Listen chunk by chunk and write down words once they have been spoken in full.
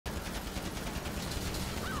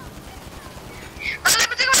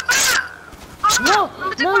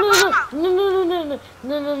No, no, no, no, no, no,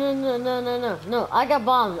 no, no, no, no, no, no, no, no. I got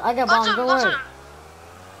bombs. I got bombs. Don't worry.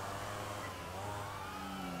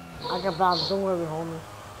 I got bombs. Don't worry, homie.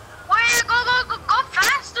 Wait, go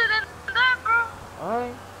faster than that, bro.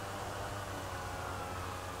 Alright.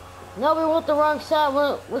 No, we went the wrong side.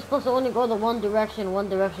 We're supposed to only go the one direction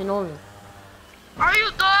only. Are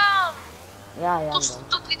you dumb? Yeah, I am. So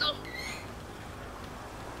stupid.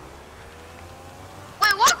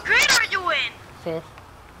 Wait, what grade are you in? 5th.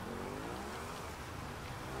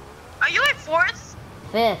 Are you in 4th?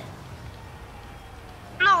 5th.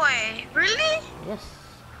 No way. Really? Yes.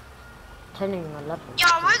 Turning 11. Yo,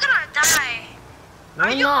 we're gonna die.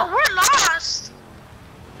 We're not. We're lost.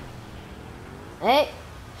 Hey,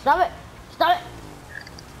 stop it. Stop it.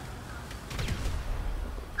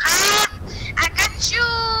 Ah, I got you.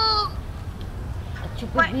 Got you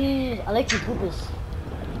boobies. I like your boobas.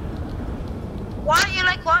 What? You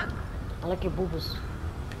like what? I like your boobas.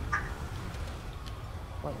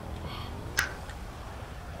 Wait.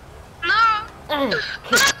 No. No,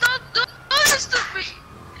 don't do this to me.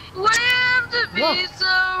 Why you have to be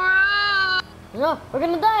so rude? No, we're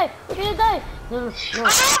gonna die. We're gonna die. No, no, no.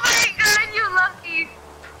 Oh my god, you lucky.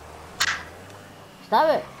 Stop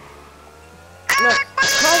it. Look,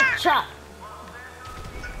 kick chop.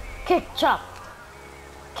 Kick chop.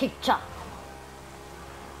 Kick chop.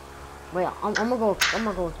 Wait, I'm gonna go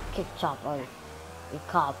kick chop. Alright, you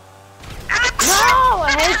cop. No,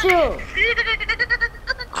 I hate you.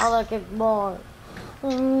 I like it more. Oh,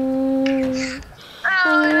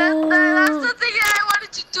 that's the thing that I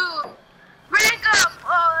wanted to do. Rank up.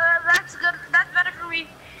 Oh, that's good. That's better for me.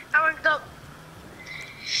 I ranked up.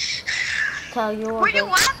 Tell you what. Where you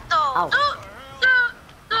at though? Ow.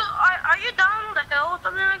 Are you down the hill or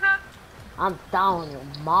something like that? I'm down on your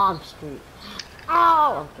mom's street.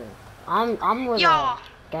 Oh, okay. I'm where the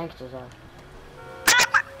gangsters are.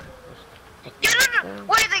 No.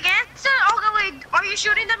 Wait, the gangster? Okay, wait. Are you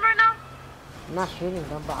shooting them right now? I'm not shooting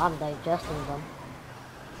them, but I'm digesting them.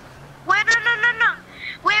 Wait, no.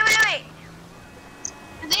 Wait.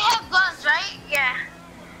 They have guns, right? Yeah.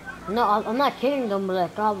 No, I'm not kidding them. But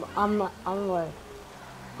like I'm like I'm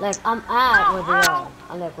at where they are.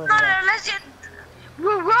 I'm like where they are. No, let's just.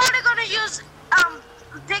 We're only gonna use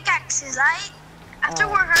pickaxes, right? After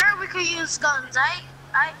we're hurt, we could use guns, right?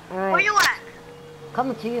 Alright. Where you at?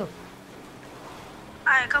 Coming to you.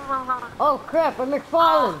 Alright, come on. Oh crap! I'm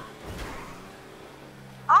McFarlane.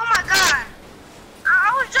 Oh my god!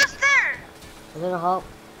 I was just there. A little help.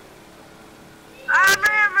 I'm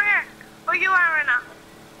right here. Where you at right now?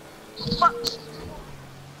 What?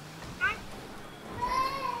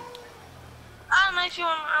 I don't know if you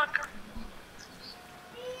want to.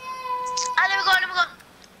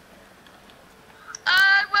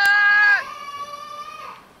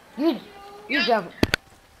 Let me go. You drive.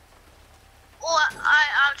 Oh,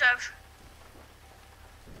 I'll drive.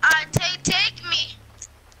 Take me.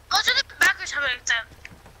 Go to the back or something like that.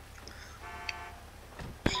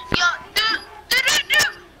 Yo, do.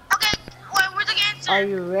 Okay, wait, where's the gangster? Are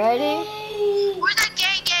you ready? Where's the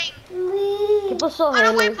gang? ¿Qué pasó,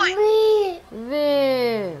 Haley?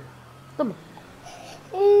 Ven. Toma.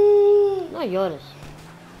 No llores.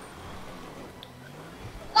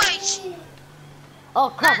 Wait. Oh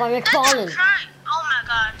crap, I'm McFarlane. Oh my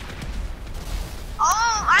god.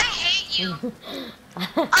 Oh, I hate you. No.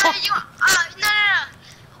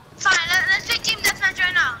 Fine, let's play team deathmatch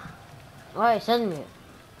right now. Alright, send me it.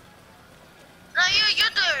 No, you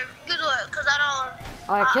do it, cause I don't.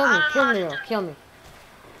 Alright, kill me.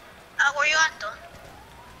 Where you at though?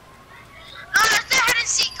 No, let's do hide and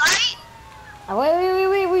seek, alright?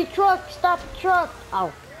 Wait, truck, stop the truck.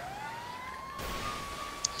 Ow.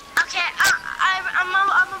 Okay,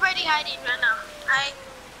 I'm already hiding right now.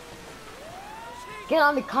 Get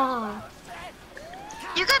on the car.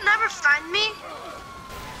 You could never find me.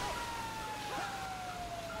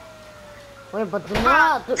 Wait, but do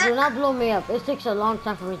not blow me up. It takes a long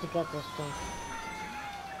time for me to get this thing.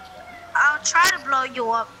 I'll try to blow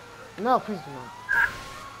you up. No, please do not.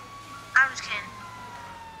 I'm just kidding.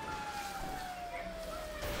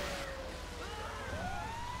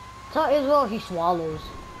 Tell Israel he swallows.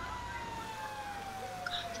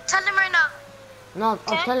 Tell him right now. No,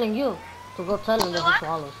 Okay. I'm telling you to go tell him that he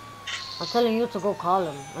swallows. I'm telling you to go call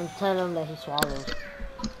him and tell him that he swallows.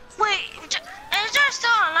 Wait, Ezra's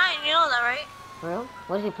still online, you know that, right? Real?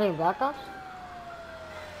 What is he playing, Black Ops?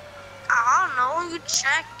 I don't know, you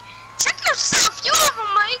check. Check yourself, you have a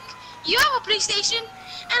mic, you have a PlayStation,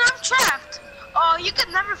 and I'm trapped. Oh, you could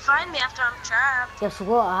never find me after I'm trapped. Guess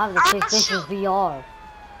what? I have the I'll PlayStation shoot. VR.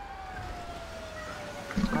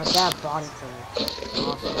 My dad bought it for me.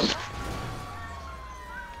 Awesome.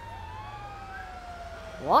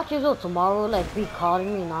 Watch Izzo tomorrow, like, be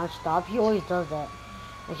calling me non-stop. He always does that.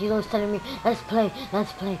 And she's always telling me, let's play,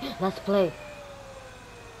 let's play, let's play.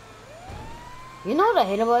 You know what I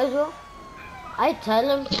hate about Izzo? I tell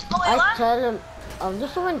him,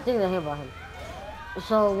 there's so many things I hate about him.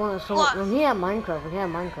 So when he had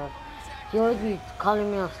Minecraft, he always be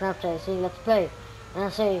calling me on Snapchat saying, let's play. And I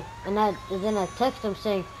say, and then I text him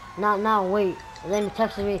saying, not now, wait. And then he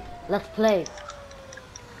texted me, let's play.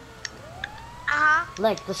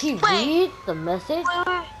 Like, does he read the message?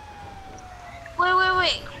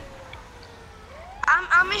 Wait.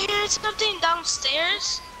 I'm hearing something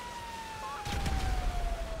downstairs.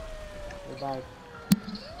 He died.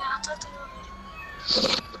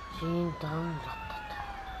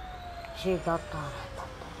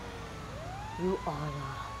 You are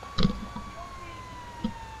not.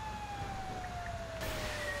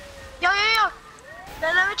 Yo.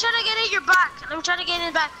 Let me try to get in your back.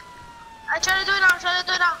 I try to do it now.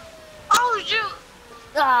 Oh, shoot.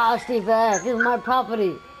 Ah, stay back. This is my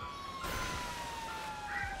property.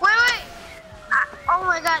 Wait. Oh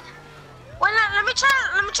my god. Wait, let me try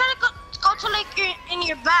to go to like in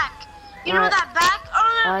your back. You know that back?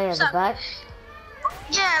 Oh yeah, the back?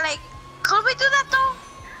 Yeah, like, could we do that though?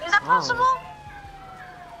 Is that possible?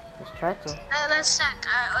 Let's try to. Let's check.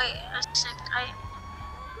 Let's check.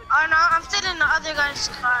 Oh no, I'm sitting in the other guy's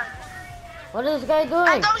car. What is this guy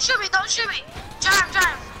doing? Don't shoot me. Drive.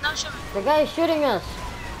 Don't shoot me. The guy is shooting us.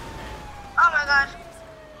 Oh my god.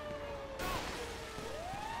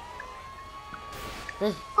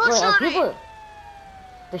 Who's shooting? People.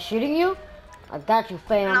 They're shooting you? I got you,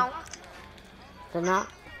 fam. No. They're not?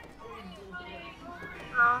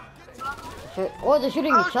 No. Or they're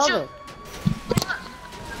shooting each other.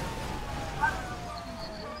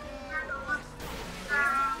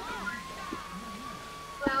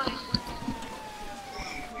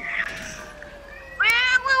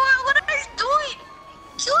 What are you doing?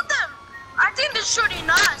 Kill them. I think they're shooting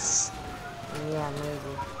us. Yeah,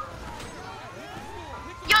 maybe.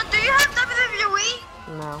 Yo, do you have WWE?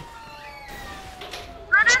 No.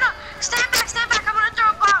 No. Stand back. I'm gonna throw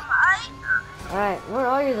a bomb. Alright, where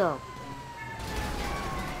are you though?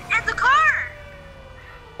 In the car.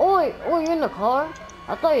 Oh, you're in the car?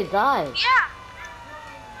 I thought you died. Yeah.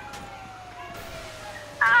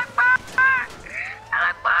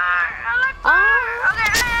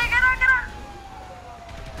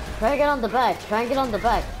 Okay, get on. Try and get on the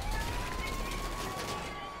back.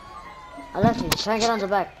 Alexis, try and get on the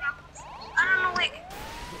back. I don't know, wait.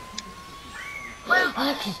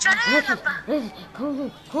 Alexis, come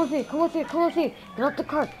with me. Get out the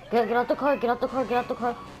car. Get out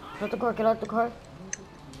the car.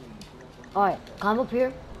 Alright, climb up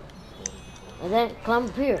here. And then climb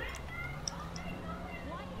up here.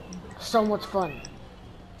 So much fun.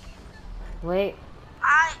 Wait,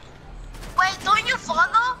 don't you fall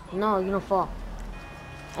though? no, you don't fall.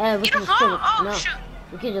 Hey, we You can don't just kill fall? Oh, no, shoot.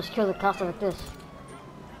 we can just kill the cops like this.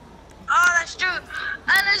 Oh, that's true.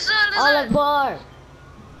 Allah Akbar!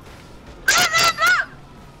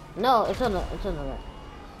 No. No, it's on the right.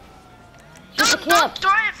 Don't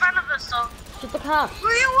throw it in front of us though. Shoot the cops.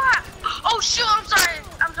 Where you at? Oh shoot, I'm sorry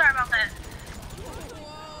about that.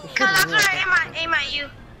 Cause I'm trying to aim at you.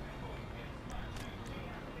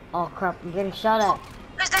 Oh crap, I'm getting shot at.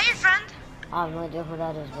 Is that your friend? I have no idea who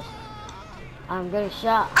that is, but I'm getting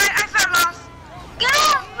shot. I fell off. Get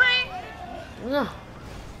off me! No.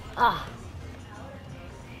 Ah.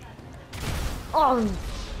 Oh.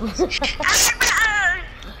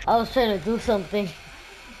 I was trying to do something.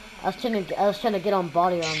 I was trying to get on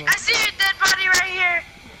body armor. I see your dead body right here.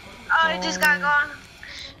 Oh, it just got gone.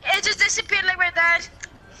 It just disappeared like my dad.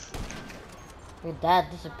 Your dad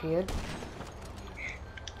disappeared.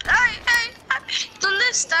 Hey, the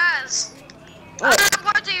list does. Wait, I'm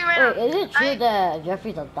going to you right now. is it true that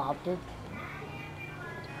Jeffrey's adopted?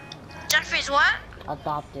 Jeffrey's what?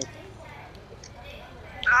 Adopted.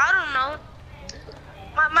 I don't know.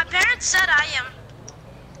 My parents said I am.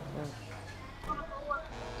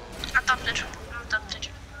 Adopted.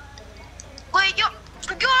 Wait, go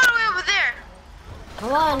all the way over there.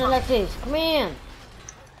 Come on, Alexis, come in.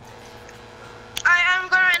 I'm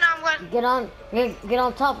going right now. I'm going. Get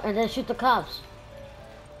on top and then shoot the cops.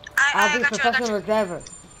 I I'll be got professional you. driver.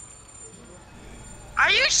 Are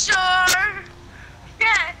you sure?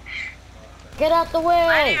 Yeah. Get out the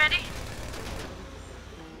way. Ready?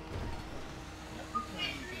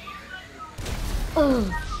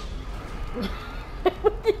 What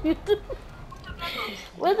did you do?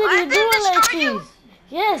 What did you do, Alexis?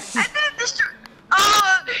 Yes. I didn't destroy.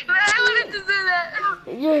 Oh, I wanted to do that.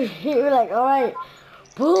 You're like, all right.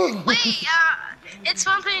 Boom. Wait, it's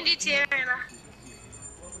fun playing GTA right now.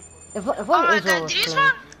 If Oh only my Israel god, was did you playing.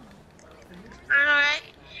 spawn? I know, right?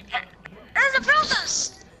 There's a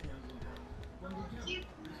protest!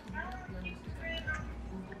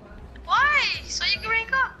 Why? So you can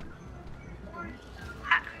rank up.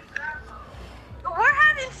 We're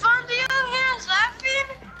having fun. Do you hear us laughing?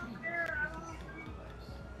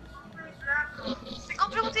 Go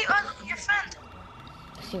play with your friend.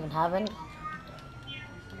 Does he even have any?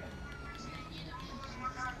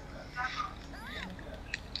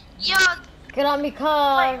 Yo, Get on me,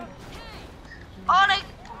 car. oh, like,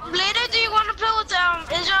 later do you want to play with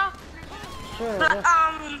Israel? Sure.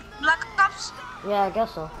 Black Ops? Yeah, I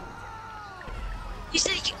guess so. You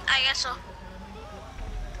said, I guess so.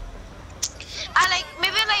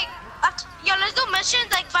 Maybe after, yo, let's do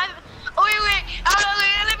missions like 5. Oh, wait.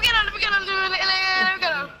 Let me get on.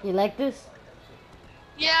 You like this?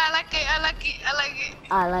 Yeah, I like it. I like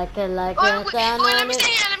it, like Wait, it. let me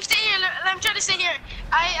stay here. Let me try to stay here.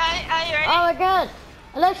 I ready? Oh my god!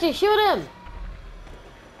 Alexi, shoot him!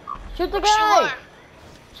 Shoot the guy! Sure.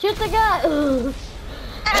 Shoot the guy! Man,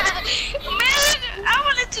 I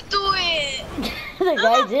wanted to do it. The That's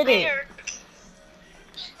guy not did it. fair.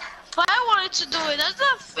 But I wanted to do it. That's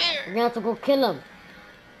not You're fair. gonna have to go kill him.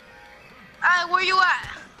 Alright, where you at?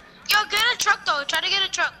 Yo, get a truck though. Try to get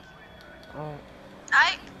a truck. Alright,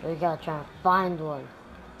 Alright? we gotta try and find one.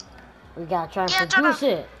 We gotta try and Yeah, produce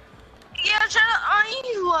it. Yeah, try to earn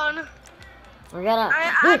one. We gotta. I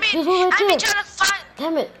Wait, there's one right mean, there. trying to find.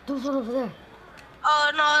 Damn it, there's one over there.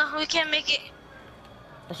 Oh no, we can't make it.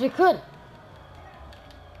 Yes, we could.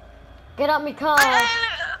 Get out me car. No,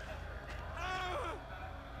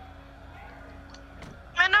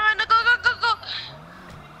 go.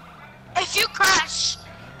 If you crash,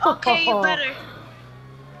 okay, you better.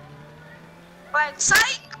 Like,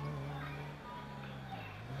 psych.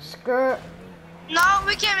 Skirt. No,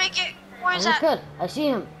 we can't make it. Where's We that? could. I see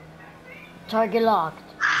him. Target locked.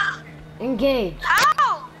 Engage.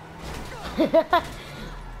 Ow!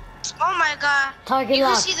 Oh my god. Target You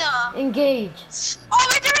can locked. see the. Engage. Oh,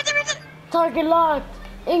 right there. Target locked.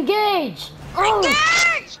 Engage. Oh.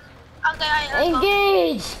 Engage! Okay, alright, let's go.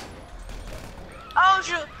 Engage. Oh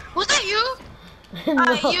shoot. Was that you?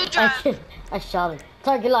 No, you drive. I shot him.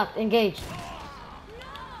 Target locked. Engage.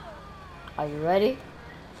 Are you ready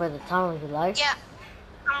for the time of your life? Yeah,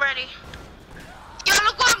 I'm ready. Yo,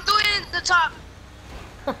 look what I'm doing at the top.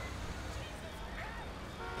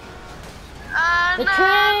 The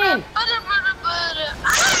train!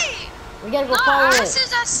 Aye! We gotta go No, follow it. this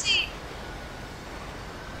is a C.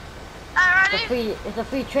 Alright, ready? It's a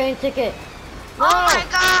free train ticket. No! Oh my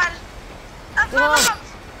god. I Get on. fell off.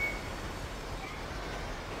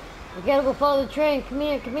 We gotta go follow the train. Come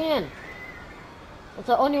in. It's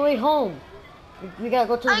our only way home. We gotta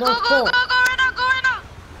go to the North Pole. Go right now.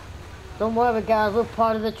 Don't worry, guys. We're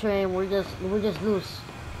part of the train. We're just loose.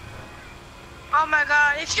 Oh my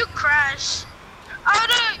god, if you crash. Oh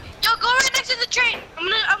no, yo, go right next to the train. I'm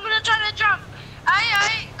gonna try to jump.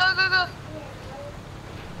 Aye, go.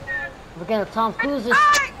 We're gonna Tom Cruise this.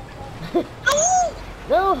 Aye!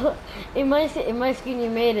 No! No, in my screen you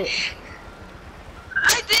made it.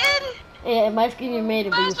 I did! Yeah, in my screen you made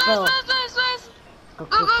it, but you fell. Fast. Go.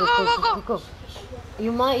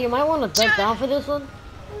 You might want to duck down for this one.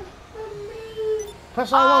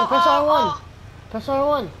 Press R1. Oh. Press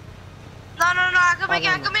R1. No, I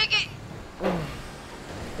can make it.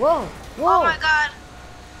 Whoa. Oh my god.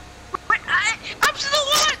 Wait, I'm still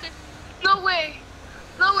one! No way,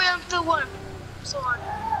 I'm still one.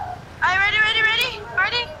 Alright,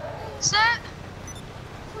 ready? Set.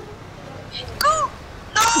 Go!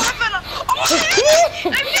 No, I fell off. Oh,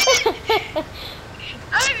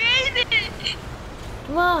 I made it!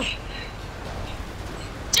 Come on.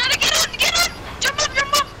 Try to get on! Jump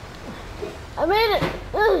up! I made it.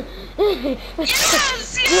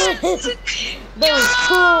 Yes! That was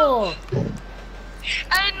cool.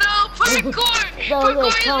 I know, parkour! That was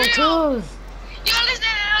like Tom Parkour is real! Cruise. Yo,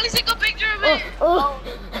 let's take a picture of it! Oh.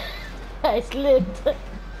 I slipped.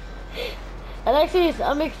 Alexis,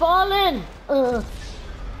 I'm falling.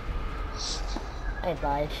 I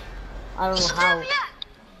died. I don't know how.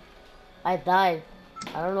 I died.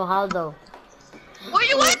 I don't know how though. Where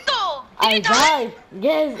you went though? I died.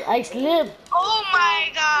 Yes, I slipped. Oh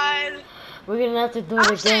my god. We're gonna have to do it I'm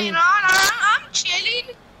again. staying on. I'm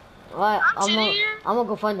chilling. Alright, I'm chilling here. I'm gonna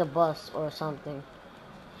go find the bus or something.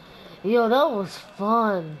 Yo, that was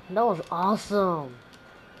fun. That was awesome.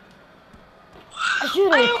 I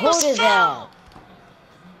should have recorded that.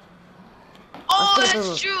 Oh, Let's go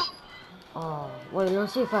that's to- true. Oh, wait,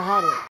 let's see if I had it.